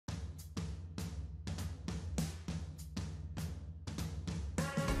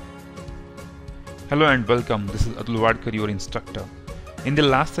Hello and welcome. This is Atul Wadkar, your instructor. In the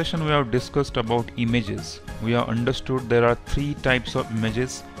last session, we have discussed about images. We have understood there are three types of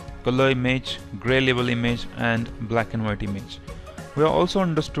images: color image, gray level image, and black and white image. We have also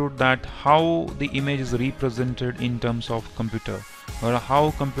understood that how the image is represented in terms of computer, or how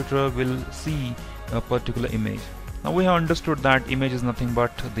computer will see a particular image. Now we have understood that image is nothing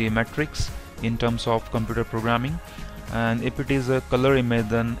but the matrix in terms of computer programming, and if it is a color image,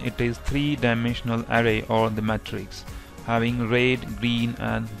 then it is three-dimensional array or the matrix having red, green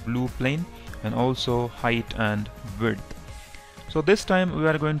and blue plane, and also height and width. So this time we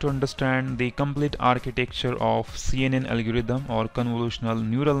are going to understand the complete architecture of CNN algorithm or convolutional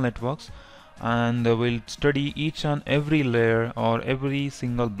neural networks, and we'll study each and every layer or every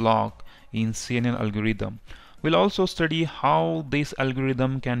single block in CNN algorithm. We'll also study how this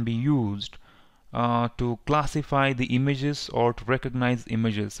algorithm can be used to classify the images or to recognize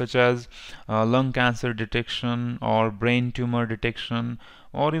images such as lung cancer detection or brain tumor detection,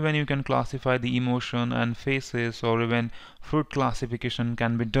 or even you can classify the emotion and faces, or even fruit classification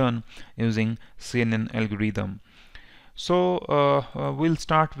can be done using CNN algorithm. So we'll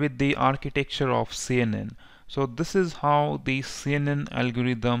start with the architecture of CNN. So this is how the CNN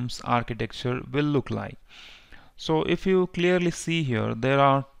algorithms architecture will look like. So if you clearly see here, there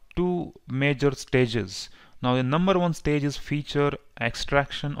are two major stages. Now the number one stage is feature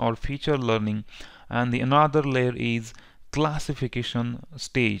extraction or feature learning, and the another layer is classification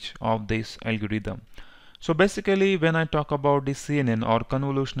stage of this algorithm. So basically when I talk about the CNN or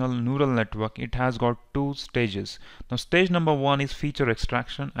convolutional neural network, it has got two stages. Now stage number one is feature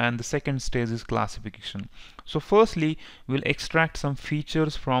extraction and the second stage is classification. So firstly we'll extract some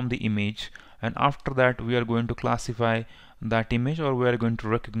features from the image, and after that we are going to classify that image, or we are going to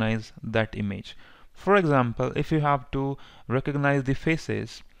recognize that image. For example, if you have to recognize the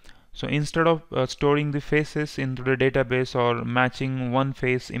faces, so instead of storing the faces into the database or matching one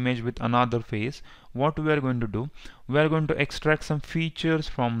face image with another face, what we are going to do, we are going to extract some features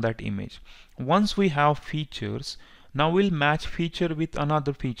from that image. Once we have features, now we'll match feature with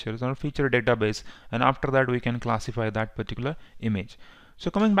another features or feature database, and after that we can classify that particular image.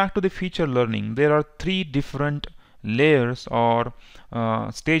 So coming back to the feature learning, there are three different layers or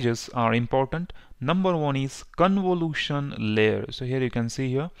stages are important. Number one is convolution layer. So here you can see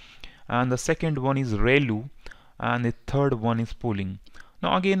here, and the second one is ReLU, and the third one is pooling.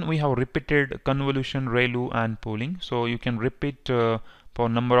 Now again we have repeated convolution, ReLU and pooling, so you can repeat for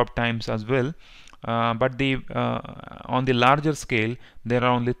number of times as well. But the on the larger scale there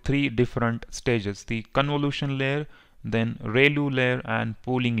are only three different stages: the convolution layer, then ReLU layer and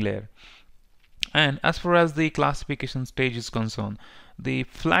pooling layer. And as far as the classification stage is concerned, the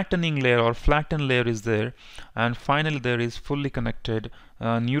flattening layer or flattened layer is there, and finally there is fully connected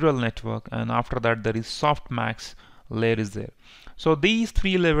neural network, and after that there is softmax layer is there. So these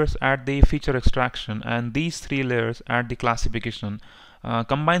three layers at the feature extraction and these three layers at the classification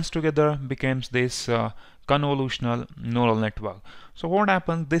combines together becomes this convolutional neural network. So what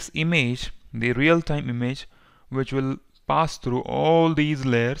happens, this image, the real-time image, which will pass through all these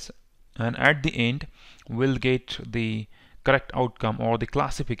layers, and at the end we'll get the correct outcome or the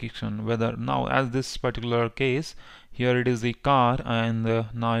classification, whether now as this particular case here it is the car, and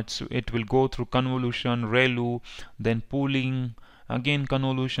now it will go through convolution, ReLU, then pooling, again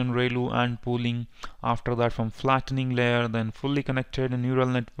convolution, ReLU and pooling, after that from flattening layer, then fully connected neural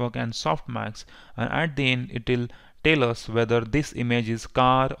network and softmax, and at the end it will tell us whether this image is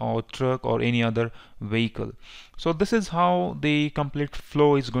car or truck or any other vehicle. So this is how the complete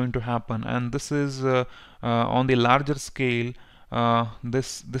flow is going to happen, and this is on the larger scale.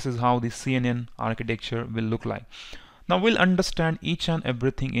 This is how the CNN architecture will look like. Now we'll understand each and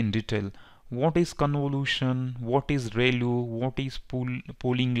everything in detail. What is convolution, what is ReLU, what is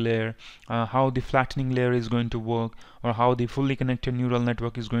pooling layer, how the flattening layer is going to work, or how the fully connected neural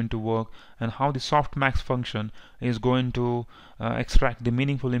network is going to work, and how the softmax function is going to extract the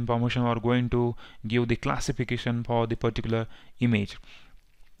meaningful information or going to give the classification for the particular image.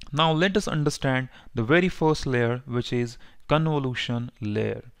 Now let us understand the very first layer, which is convolution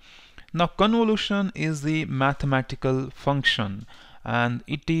layer. Now convolution is the mathematical function, and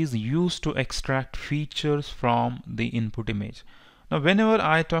it is used to extract features from the input image. Now whenever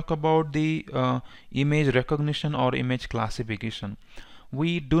I talk about the image recognition or image classification,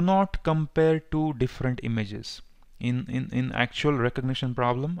 we do not compare two different images. In actual recognition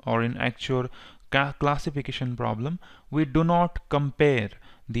problem or in actual classification problem, we do not compare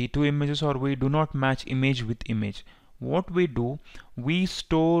the two images, or we do not match image with image. What we do, we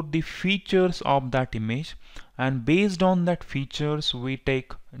store the features of that image, and based on that features we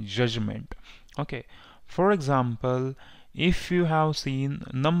take judgment. Okay, for example, if you have seen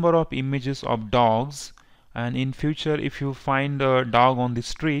number of images of dogs, and in future if you find a dog on the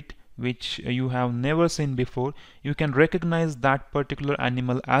street which you have never seen before, you can recognize that particular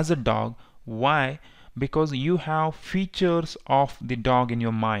animal as a dog. Why? Because you have features of the dog in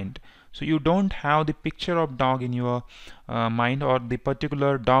your mind. So you don't have the picture of dog in your mind, or the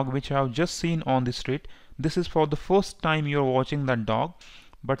particular dog which you have just seen on the street. This is for the first time you're watching that dog,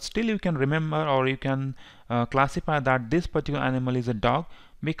 but still you can remember, or you can classify that this particular animal is a dog,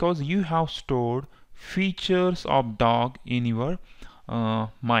 because you have stored features of dog in your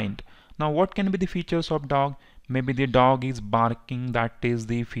mind. Now what can be the features of dog? Maybe the dog is barking, that is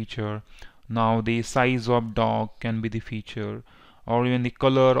the feature. Now the size of dog can be the feature, or even the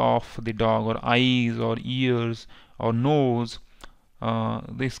color of the dog, or eyes or ears or nose.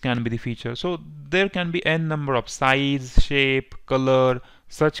 This can be the feature. So there can be n number of size, shape, color,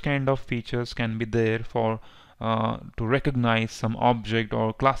 such kind of features can be there for to recognize some object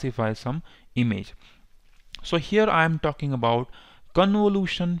or classify some image. So here I am talking about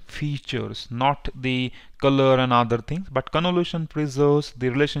convolution features, not the color and other things, but convolution preserves the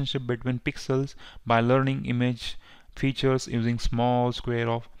relationship between pixels by learning image features using small square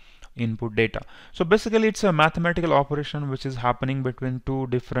of input data. So basically it's a mathematical operation which is happening between two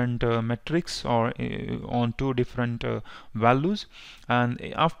different metrics, or on two different values, and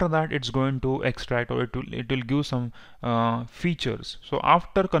after that it's going to extract, or it will give some features. So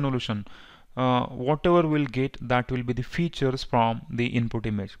after convolution, whatever we'll get, that will be the features from the input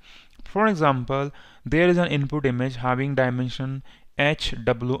image. For example, there is an input image having dimension h,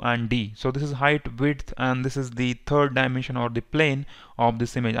 w and d. So this is height, width, and this is the third dimension or the plane of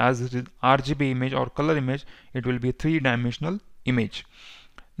this image. As it is RGB image or color image, it will be a three-dimensional image.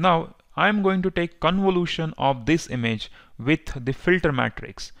 Now I am going to take convolution of this image with the filter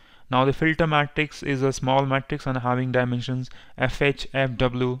matrix. Now the filter matrix is a small matrix and having dimensions fh,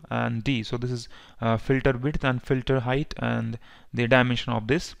 fw and d. So this is filter width and filter height and the dimension of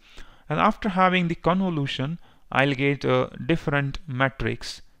this. And after having the convolution, I'll get a different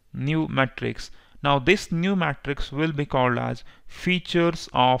matrix, new matrix. Now this new matrix will be called as features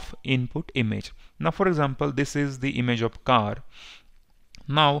of input image. Now for example, this is the image of car.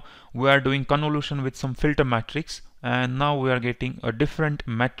 Now we are doing convolution with some filter matrix, and now we are getting a different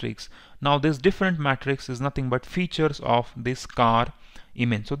matrix. Now this different matrix is nothing but features of this car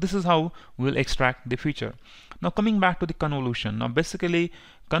image. So this is how we'll extract the feature. Now coming back to the convolution. Now basically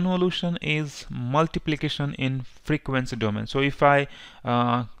convolution is multiplication in frequency domain. So if I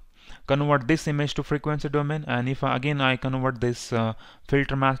convert this image to frequency domain, and if again I convert this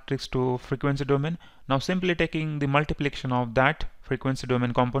filter matrix to frequency domain, now simply taking the multiplication of that frequency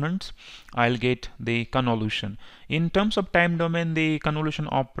domain components, I'll get the convolution. In terms of time domain, the convolution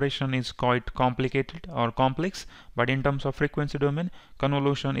operation is quite complicated or complex, but in terms of frequency domain,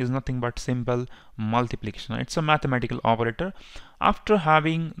 convolution is nothing but simple multiplication. It's a mathematical operator. After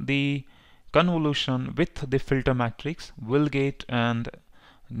having the convolution with the filter matrix, we'll get and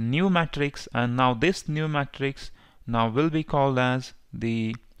new matrix, and now this new matrix now will be called as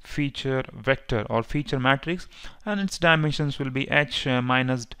the feature vector or feature matrix, and its dimensions will be h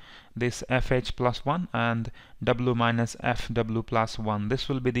minus this fh plus 1 and w minus fw plus 1. This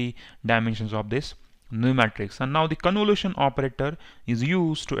will be the dimensions of this new matrix. And now the convolution operator is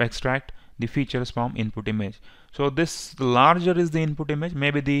used to extract the features from input image. So this larger is the input image,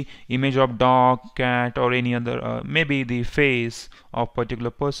 maybe the image of dog, cat, or any other, maybe the face of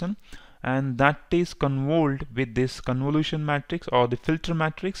particular person, and that is convolved with this convolution matrix or the filter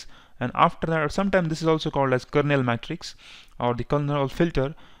matrix. And after that, or sometimes this is also called as kernel matrix or the kernel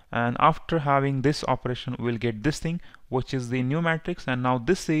filter, and after having this operation we'll get this thing, which is the new matrix, and now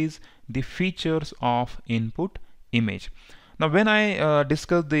this is the features of input image. Now when I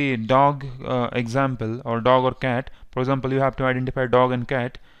discuss the dog example, or dog or cat, for example, you have to identify dog and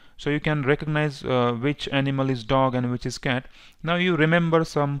cat, so you can recognize which animal is dog and which is cat. Now you remember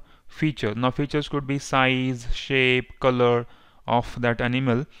some feature. Now features could be size, shape, color of that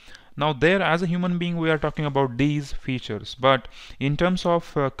animal. Now there, as a human being, we are talking about these features, but in terms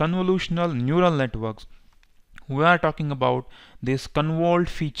of convolutional neural networks, we are talking about this convolved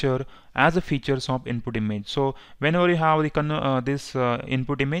feature as a features of input image. So whenever you have the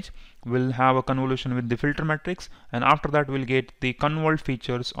input image, we'll have a convolution with the filter matrix, and after that we'll get the convolved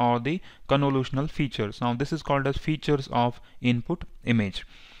features or the convolutional features. Now this is called as features of input image.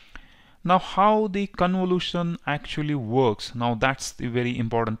 Now how the convolution actually works, now that's the very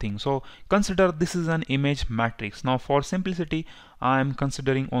important thing. So consider this is an image matrix. Now for simplicity, I am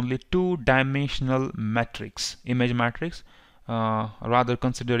considering only two-dimensional matrix, image matrix. rather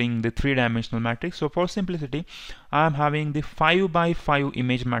considering the three-dimensional matrix. So for simplicity, I am having the 5 by 5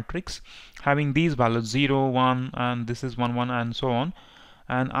 image matrix having these values 0, 1, and this is 1, 1, and so on.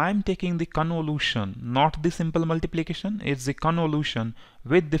 And I'm taking the convolution, not the simple multiplication, it's the convolution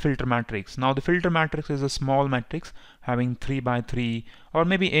with the filter matrix. Now the filter matrix is a small matrix having 3 by 3, or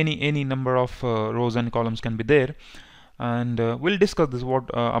maybe any number of rows and columns can be there. And we'll discuss this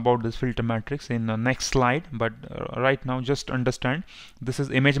about this filter matrix in the next slide, but right now just understand this is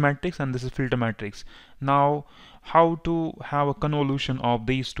image matrix and this is filter matrix. Now how to have a convolution of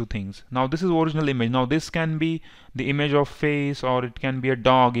these two things. Now this is original image. Now this can be the image of face, or it can be a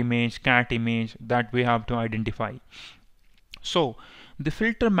dog image, cat image, that we have to identify. So the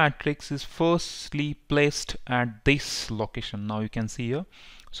filter matrix is firstly placed at this location. Now you can see here.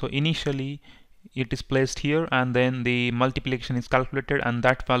 So initially it is placed here, and then the multiplication is calculated and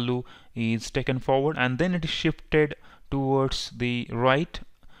that value is taken forward, and then it is shifted towards the right.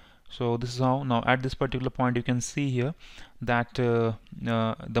 So this is how, now at this particular point you can see here that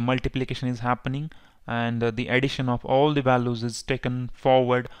the multiplication is happening, and the addition of all the values is taken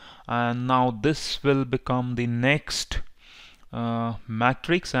forward, and now this will become the next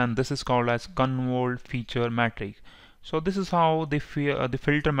matrix, and this is called as convol feature matrix. So this is how the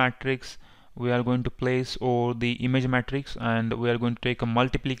filter matrix we are going to place over the image matrix, and we are going to take a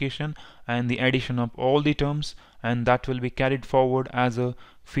multiplication and the addition of all the terms, and that will be carried forward as a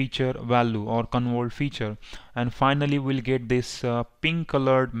feature value or convol feature, and finally we'll get this pink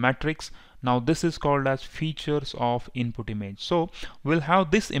colored matrix. Now this is called as features of input image. So we'll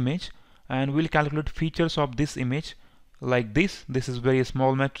have this image and we'll calculate features of this image like this. This is very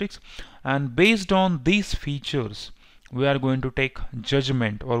small matrix, and based on these features we are going to take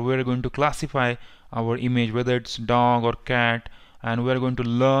judgment, or we are going to classify our image, whether it's dog or cat, and we are going to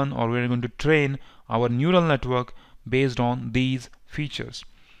learn, or we are going to train our neural network based on these features.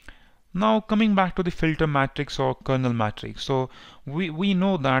 Now coming back to the filter matrix or kernel matrix, so we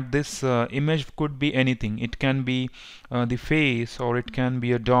know that this image could be anything. It can be the face, or it can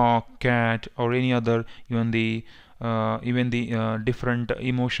be a dog, cat, or any other, even the different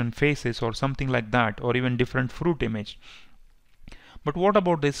emotion faces or something like that, or even different fruit image. But what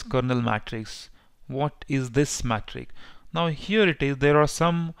about this kernel matrix? What is this matrix? Now here it is, there are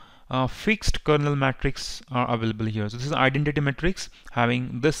some fixed kernel matrix are available here. So this is identity matrix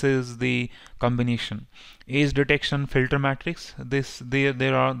having, this is the combination age detection filter matrix.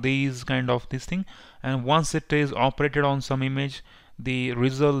 There are these kind of this thing, and once it is operated on some image, the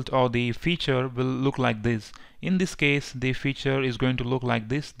result or the feature will look like this. In this case the feature is going to look like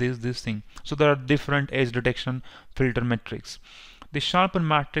this thing. So there are different edge detection filter matrix. The sharpen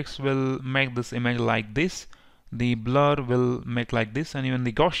matrix will make this image like this, the blur will make like this, and even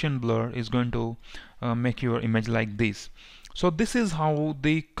the Gaussian blur is going to make your image like this. So this is how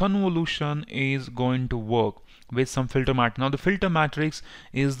the convolution is going to work with some filter matrix. Now the filter matrix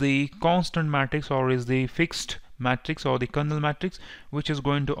is the constant matrix, or is the fixed matrix, or the kernel matrix, which is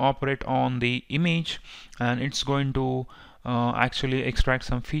going to operate on the image, and it's going to actually extract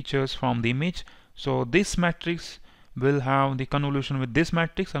some features from the image. So this matrix will have the convolution with this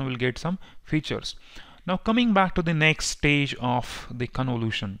matrix and will get some features. Now coming back to the next stage of the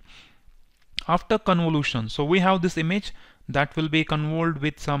convolution. After convolution, so we have this image that will be convolved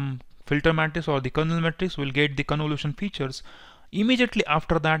with some filter matrix or the kernel matrix, will get the convolution features. Immediately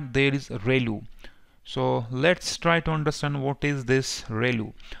after that there is ReLU. So let's try to understand what is this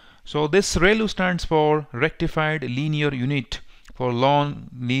ReLU. So this ReLU stands for rectified linear unit for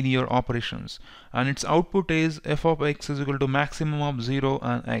non-linear operations, and its output is f of x is equal to maximum of 0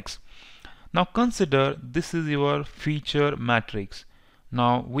 and x. Now consider this is your feature matrix.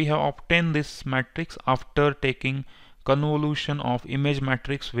 Now we have obtained this matrix after taking convolution of image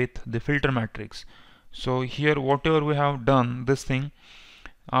matrix with the filter matrix. So here whatever we have done, this thing,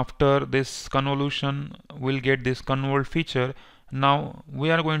 after this convolution we'll get this convol feature. Now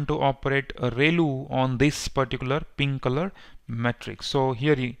we are going to operate a ReLU on this particular pink color matrix. So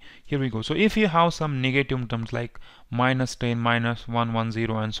here we go. So if you have some negative terms like -10,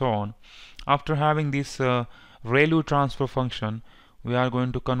 -110 and so on, after having this ReLU transfer function, we are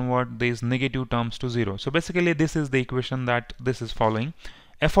going to convert these negative terms to 0. So basically this is the equation that this is following.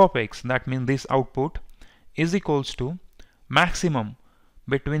 F of x, that means this output, is equals to maximum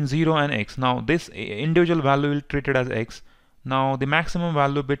between 0 and x. Now this individual value will treat it as x. Now the maximum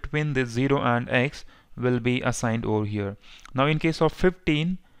value between this 0 and x will be assigned over here. Now in case of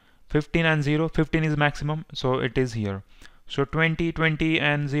 15 and 0, 15 is maximum, so it is here. So 20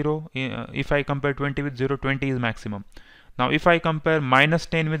 and 0, if I compare 20 with 0, 20 is maximum. Now if I compare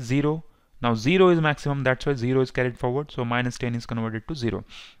 -10 with 0, Now 0 is maximum, that's why 0 is carried forward, so minus 10 is converted to 0.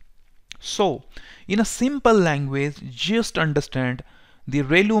 So in a simple language, just understand the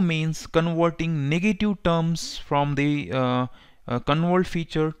ReLU means converting negative terms from the convol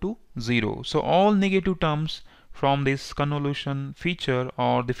feature to 0. So all negative terms from this convolution feature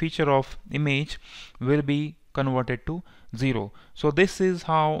or the feature of image will be converted to 0. So this is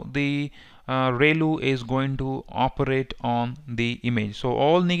how the ReLU is going to operate on the image. So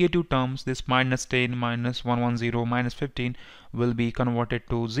all negative terms, this minus 10, minus 110, minus 15 will be converted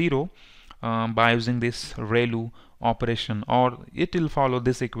to 0 by using this ReLU operation, or it will follow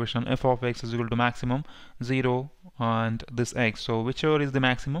this equation: f of x is equal to maximum 0 and this x, so whichever is the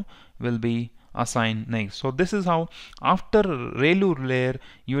maximum will be assigned next. So this is how after ReLU layer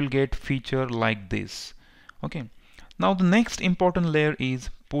you will get feature like this. Okay, now the next important layer is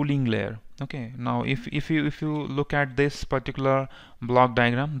pooling layer. Okay, now if you look at this particular block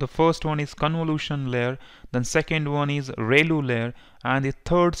diagram, the first one is convolution layer, then second one is ReLU layer, and the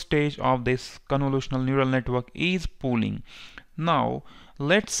third stage of this convolutional neural network is pooling. Now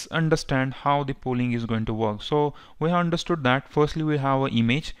let's understand how the pooling is going to work. So we have understood that firstly we have an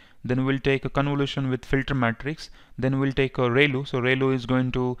image, then we'll take a convolution with filter matrix, then we'll take a ReLU. So ReLU is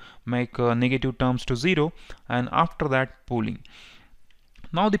going to make negative terms to 0, and after that pooling.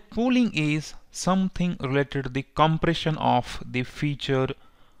 Now the pooling is something related to the compression of the feature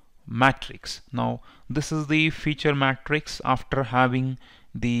matrix. Now this is the feature matrix after having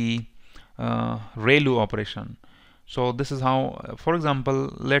the ReLU operation. So this is how, for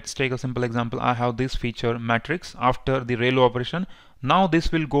example, let's take a simple example. I have this feature matrix after the ReLU operation. Now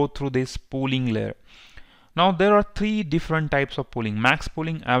this will go through this pooling layer. Now there are three different types of pooling: max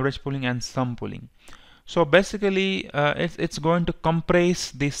pooling, average pooling, and sum pooling. So basically it's going to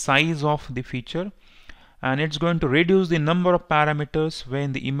compress the size of the feature, and it's going to reduce the number of parameters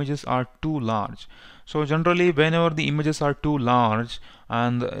when the images are too large. So generally whenever the images are too large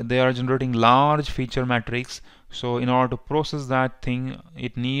and they are generating large feature matrix, so in order to process that thing,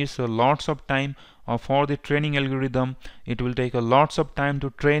 it needs lots of time. For the training algorithm, it will take lots of time to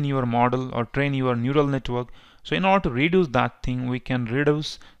train your model or train your neural network. So in order to reduce that thing, we can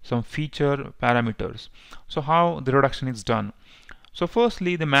reduce some feature parameters. So how the reduction is done? So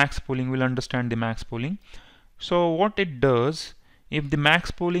firstly, the max pooling, we'll understand the max pooling. So what it does, if the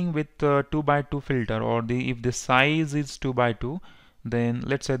max pooling with 2x2 filter, or if the size is 2x2, then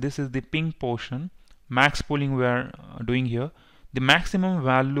let's say this is the pink portion, max pooling we are doing here. The maximum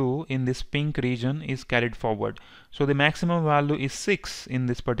value in this pink region is carried forward. So the maximum value is 6 in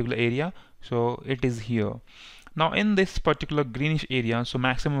this particular area, so it is here. Now in this particular greenish area, so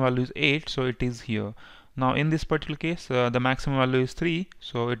maximum value is 8, so it is here. Now in this particular case, the maximum value is 3,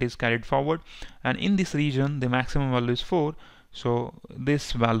 so it is carried forward, and in this region the maximum value is 4, so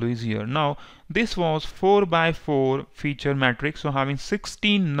this value is here. Now this was 4x4 feature matrix, so having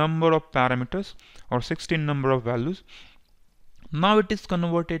 16 number of parameters or 16 number of values. Now it is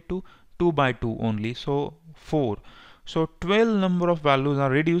converted to 2x2 only, so 4. So 12 number of values are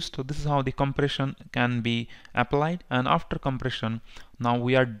reduced. So this is how the compression can be applied, and after compression, now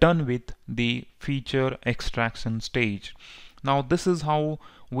we are done with the feature extraction stage. Now this is how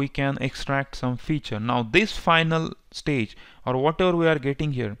we can extract some feature. Now this final stage, or whatever we are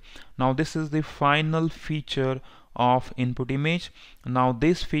getting here, now this is the final feature of input image. Now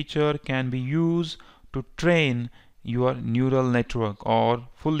this feature can be used to train your neural network or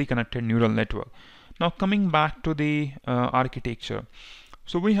fully connected neural network. Now coming back to the architecture,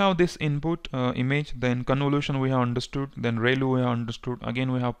 so we have this input image, then convolution we have understood, then ReLU we have understood,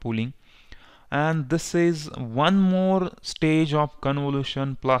 again we have pooling, and this is one more stage of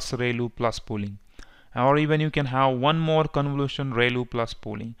convolution plus ReLU plus pooling, or even you can have one more convolution ReLU plus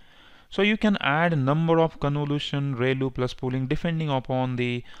pooling. So you can add a number of convolution, ReLU plus pooling depending upon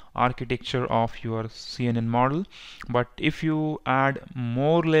the architecture of your CNN model. But if you add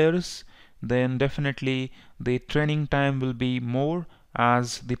more layers, then definitely the training time will be more,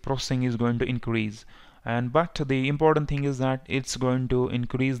 as the processing is going to increase. But the important thing is that it's going to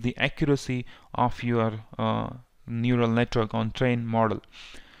increase the accuracy of your neural network on trained model.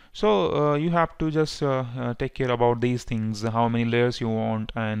 So you have to just take care about these things, how many layers you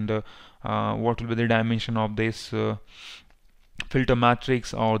want, and what will be the dimension of this filter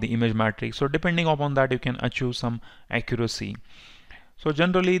matrix or the image matrix. So depending upon that, you can achieve some accuracy. So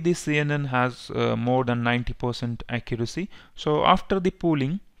generally this CNN has more than 90% accuracy. So after the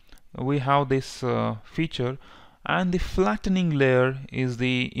pooling, we have this feature, and the flattening layer is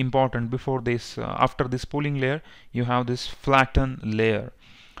the important. Before this, after this pooling layer, you have this flatten layer.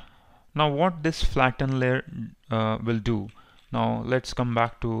 Now what this flatten layer will do? Now let's come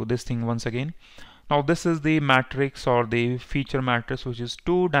back to this thing once again. Now this is the matrix or the feature matrix, which is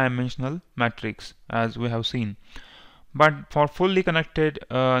two-dimensional matrix as we have seen. But for fully connected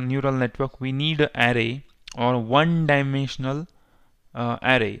neural network, we need an array or one-dimensional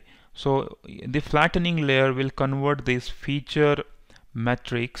array. So the flattening layer will convert this feature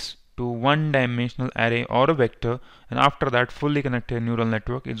matrix to one-dimensional array or a vector, and after that fully connected neural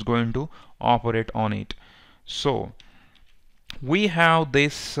network is going to operate on it. So we have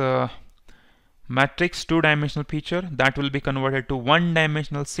this matrix two-dimensional feature that will be converted to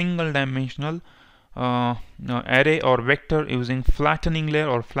one-dimensional single-dimensional array or vector using flattening layer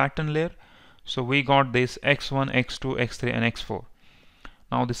or flatten layer. So we got this x1, x2, x3 and x4.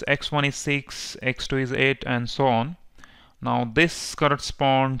 Now this x1 is 6, x2 is 8 and so on. Now this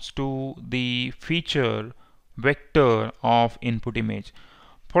corresponds to the feature vector of input image.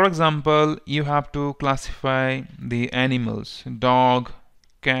 For example, you have to classify the animals, dog,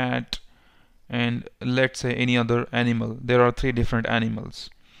 cat and let's say any other animal. There are 3 different animals.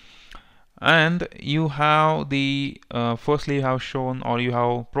 And you have the firstly you have shown or you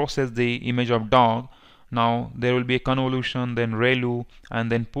have processed the image of dog. Now there will be a convolution, then ReLU,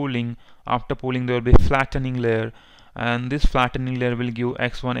 and then pooling. After pooling there will be flattening layer, and this flattening layer will give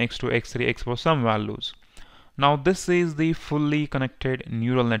x1, x2, x3, x4 some values. Now this is the fully connected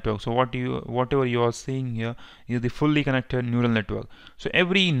neural network. So whatever you are seeing here is the fully connected neural network. So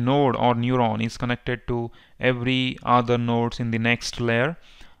every node or neuron is connected to every other nodes in the next layer,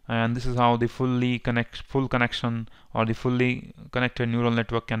 and this is how the full connection or the fully connected neural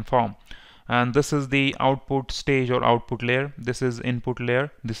network can form. And this is the output stage or output layer. This is input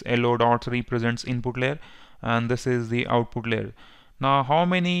layer. This LO dots represents input layer, and this is the output layer. Now how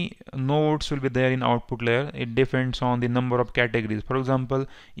many nodes will be there in output layer? It depends on the number of categories. For example,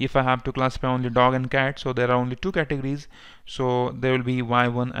 if I have to classify only dog and cat, so there are only 2 categories, so there will be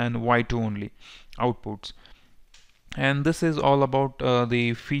y1 and y2 only outputs. And this is all about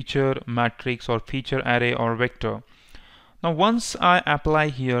the feature matrix or feature array or vector. Now once I apply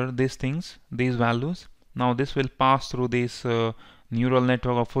here these things, these values, now this will pass through this neural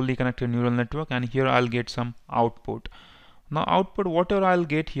network or fully connected neural network, and here I'll get some output. Now output, whatever I'll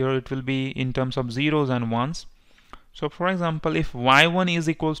get here, it will be in terms of zeros and ones. So for example, if y1 is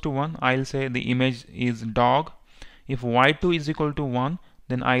equals to 1, I'll say the image is dog. If y2 is equal to 1,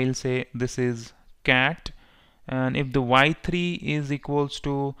 then I'll say this is cat. And if the y3 is equals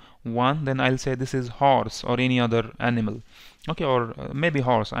to 1, then I'll say this is horse or any other animal. Okay, or maybe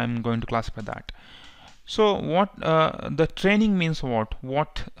horse, I'm going to classify that. So what the training means,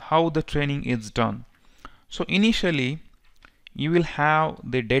 how the training is done. So initially you will have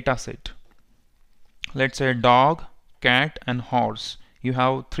the data set. Let's say dog, cat and horse. You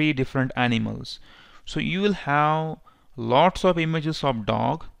have 3 different animals. So you will have lots of images of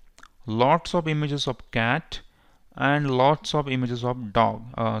dog, lots of images of cat, and lots of images of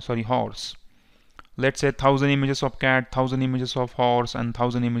horse. Let's say 1000 images of cat, 1000 images of horse, and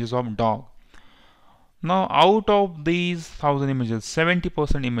 1000 images of dog. Now out of these 1000 images,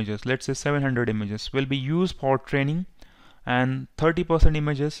 70% images, let's say 700 images, will be used for training, and 30%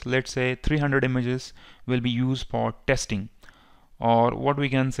 images, let's say 300 images, will be used for testing, or what we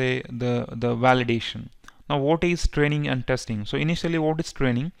can say the validation. Now what is training and testing? So initially, what is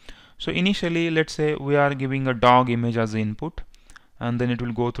training? So initially, let's say we are giving a dog image as the input, and then it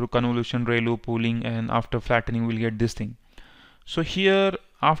will go through convolution, ReLU, pooling, and after flattening we'll get this thing. So here,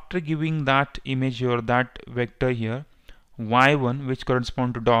 after giving that image here, that vector here, y1, which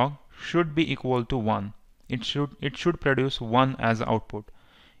corresponds to dog, should be equal to 1. It should produce 1 as output.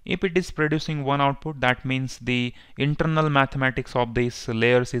 If it is producing 1 output, that means the internal mathematics of these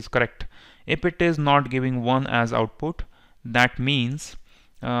layers is correct. If it is not giving 1 as output, that means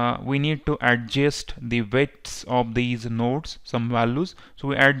we need to adjust the weights of these nodes, some values. So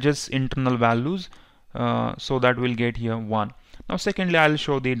we adjust internal values so that we'll get here 1. Now secondly, I'll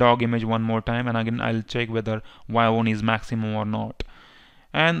show the dog image one more time, and again I'll check whether y1 is maximum or not.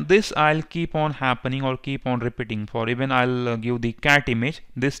 And this I'll keep on happening or keep on repeating for even I'll give the cat image.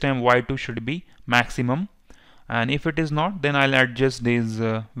 This time y2 should be maximum, and if it is not, then I'll adjust these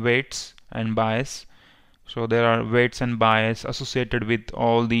weights and bias. So there are weights and bias associated with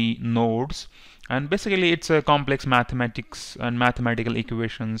all the nodes, and basically it's a complex mathematics and mathematical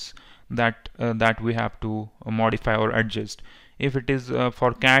equations that we have to modify or adjust. If it is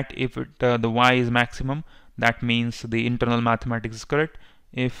for cat, if the y is maximum, that means the internal mathematics is correct.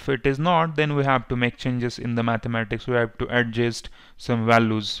 If it is not, then we have to make changes in the mathematics. We have to adjust some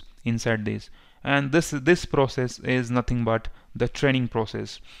values inside this, and this process is nothing but the training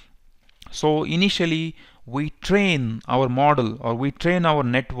process. So initially we train our model or we train our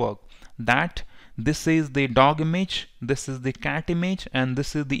network that this is the dog image, this is the cat image, and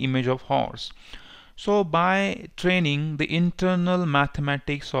this is the image of horse. So by training, the internal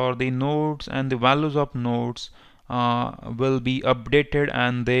mathematics or the nodes and the values of nodes will be updated,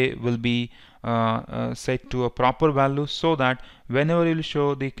 and they will be set to a proper value, so that whenever you will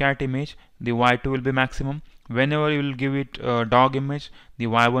show the cat image, the y2 will be maximum. Whenever you will give it a dog image, the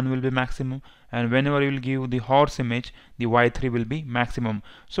y1 will be maximum, and whenever you will give the horse image, the y3 will be maximum.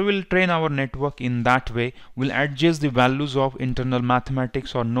 So we'll train our network in that way. We'll adjust the values of internal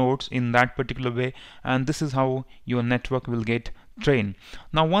mathematics or nodes in that particular way, and this is how your network will get trained.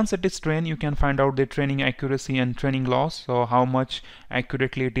 Now once it is trained, you can find out the training accuracy and training loss, so how much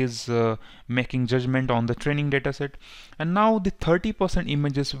accurately it is making judgment on the training dataset. And now the 30%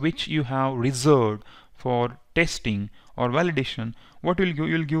 images which you have reserved for testing or validation, what will you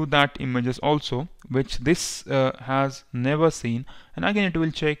will give that images also which this has never seen, and again it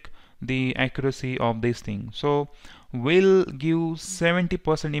will check the accuracy of this thing. So we'll give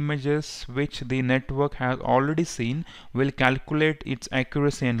 70% images which the network has already seen, will calculate its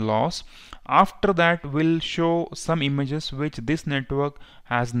accuracy and loss. After that, we'll show some images which this network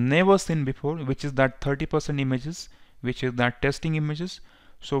has never seen before, which is that 30% images, which is that testing images.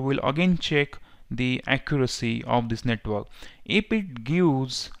 So we'll again check the accuracy of this network. If it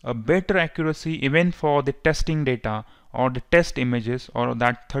gives a better accuracy even for the testing data or the test images or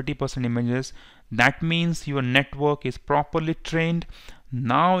that 30% images, that means your network is properly trained.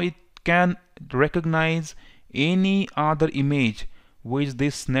 Now it can recognize any other image which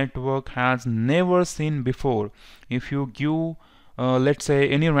this network has never seen before. If you give let's say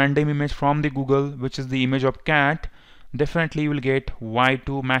any random image from the Google, which is the image of cat, definitely you will get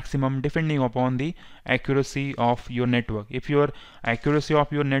y2 maximum depending upon the accuracy of your network. If your accuracy of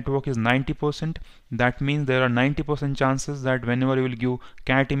your network is 90%, that means there are 90% chances that whenever you will give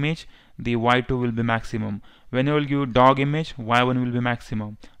cat image, the y2 will be maximum. Whenever you give dog image, y1 will be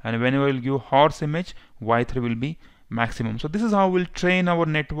maximum, and whenever you give horse image, y3 will be maximum. So this is how we'll train our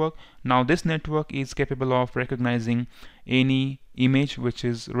network. Now this network is capable of recognizing any image which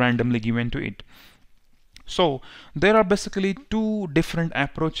is randomly given to it. So there are basically two different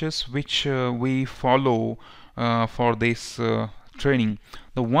approaches which we follow for this training.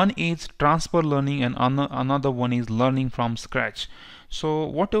 The one is transfer learning, and another one is learning from scratch. So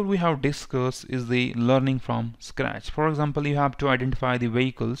whatever we have discussed is the learning from scratch. For example, you have to identify the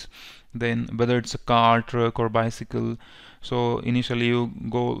vehicles, then whether it's a car, truck, or bicycle. So initially you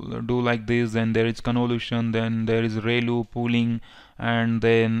go do like this, then there is convolution, then there is ReLU pooling, and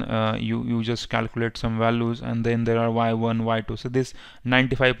then you just calculate some values, and then there are y1, y2. So this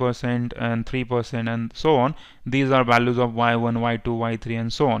 95% and 3% and so on, these are values of y1, y2, y3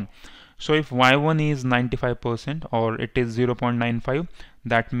 and so on. So if y1 is 95% or it is 0.95,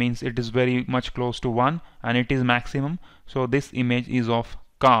 that means it is very much close to 1 and it is maximum. So this image is of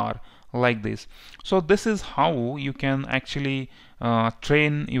car, like this. So this is how you can actually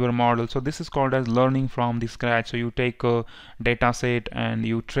train your model. So this is called as learning from the scratch. So you take a data set and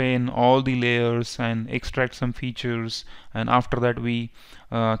you train all the layers and extract some features, and after that we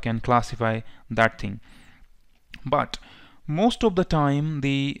can classify that thing. But most of the time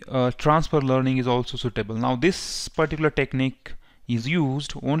the transfer learning is also suitable. Now this particular technique is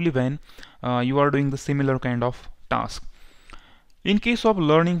used only when you are doing the similar kind of task. In case of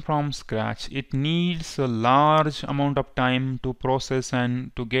learning from scratch, it needs a large amount of time to process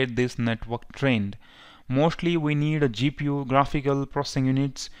and to get this network trained. Mostly we need a GPU, graphical processing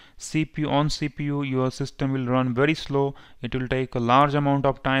units, CPU. On CPU your system will run very slow. It will take a large amount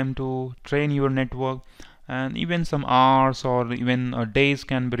of time to train your network, and even some hours or even days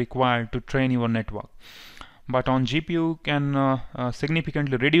can be required to train your network. But on GPU can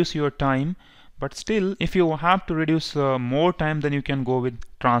significantly reduce your time. But still, if you have to reduce more time, then you can go with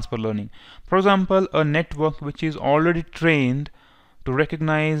transfer learning. For example, a network which is already trained to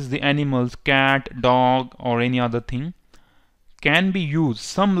recognize the animals, cat, dog, or any other thing, can be used.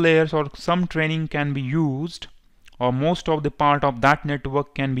 Some layers or some training can be used, or most of the part of that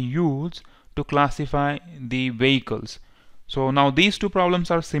network can be used to classify the vehicles. So now these two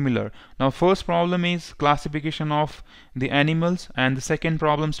problems are similar. Now first problem is classification of the animals, and the second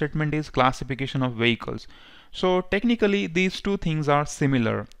problem statement is classification of vehicles. So technically these two things are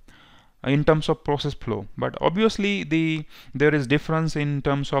similar in terms of process flow, but obviously there is difference in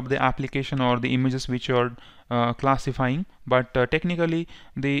terms of the application or the images which you are classifying, but technically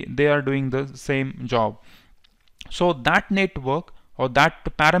they are doing the same job. So that network or that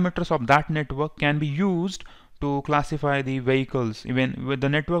parameters of that network can be used to classify the vehicles. Even with the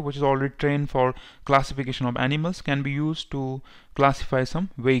network which is already trained for classification of animals can be used to classify some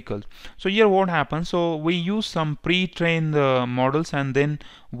vehicles. So here what happens, so we use some pre-trained models, and then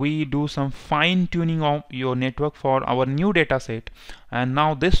we do some fine-tuning of your network for our new data set, and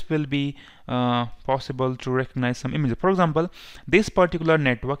now this will be possible to recognize some images. For example, this particular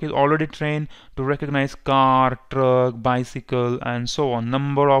network is already trained to recognize car, truck, bicycle, and so on,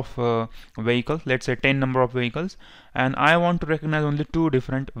 number of vehicles, let's say 10 number of vehicles, and I want to recognize only 2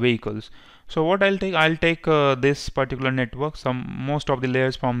 different vehicles. So what I'll take this particular network, most of the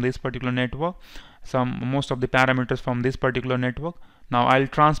layers from this particular network, most of the parameters from this particular network. Now I'll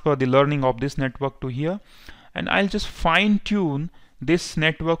transfer the learning of this network to here, and I'll just fine tune this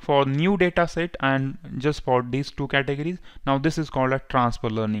network for new data set and just for these 2 categories. Now this is called a transfer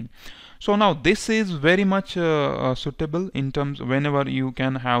learning. So now this is very much suitable in terms whenever you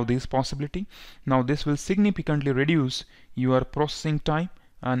can have this possibility. Now this will significantly reduce your processing time,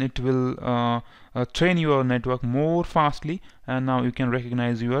 and it will train your network more fastly, and now you can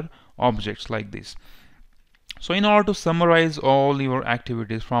recognize your objects like this. So in order to summarize all your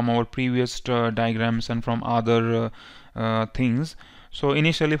activities from our previous diagrams and from other things, so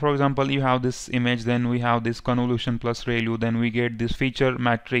initially, for example, you have this image, then we have this convolution plus ReLU, then we get this feature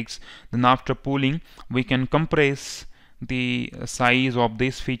matrix, then after pooling we can compress the size of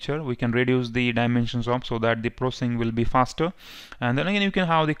this feature, we can reduce the dimensions of, so that the processing will be faster. And then again you can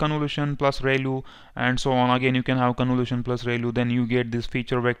have the convolution plus ReLU, and so on. Again you can have convolution plus ReLU, then you get these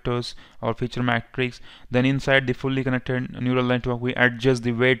feature vectors or feature matrix. Then inside the fully connected neural network we adjust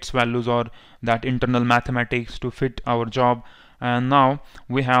the weights values or that internal mathematics to fit our job. And now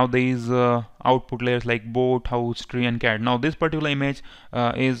we have these output layers like boat, house, tree, and cat. Now this particular image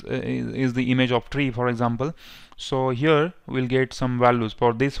is the image of tree, for example. So here we'll get some values.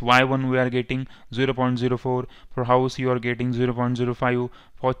 For this y1 we are getting 0.04, for house you are getting 0.05,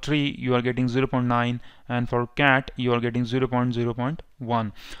 for tree you are getting 0.9, and for cat you are getting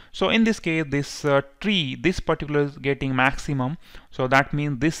 0.1. So in this case, this tree, this particular is getting maximum, so that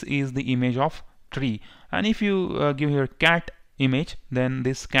means this is the image of tree. And if you give here cat image, then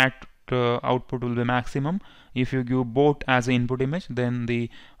this cat output will be maximum. If you give boat as an input image, then the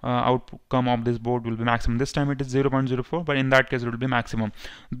outcome of this boat will be maximum. This time it is 0.04, but in that case it will be maximum.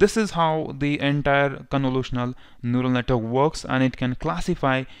 This is how the entire convolutional neural network works, and it can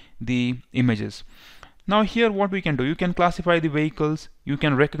classify the images. Now here what we can do, you can classify the vehicles, you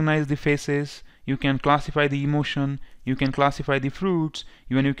can recognize the faces, you can classify the emotion, you can classify the fruits,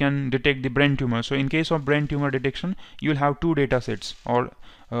 even you can detect the brain tumor. So in case of brain tumor detection, you will have 2 data sets, or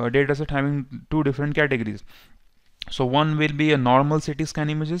data set having 2 different categories. So one will be a normal CT scan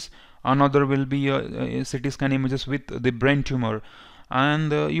images, another will be a CT scan images with the brain tumor.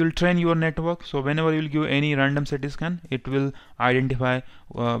 And you'll train your network, so whenever you'll give any random CT scan, it will identify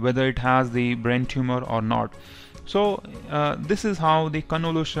whether it has the brain tumor or not. So this is how the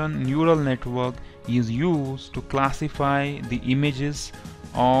convolution neural network is used to classify the images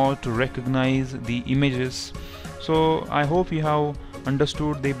or to recognize the images. So I hope you have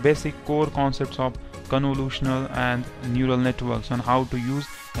understood the basic core concepts of convolutional and neural networks and how to use,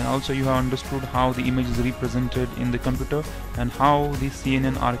 and also you have understood how the image is represented in the computer and how the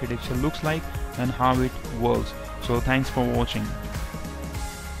CNN architecture looks like and how it works. So thanks for watching.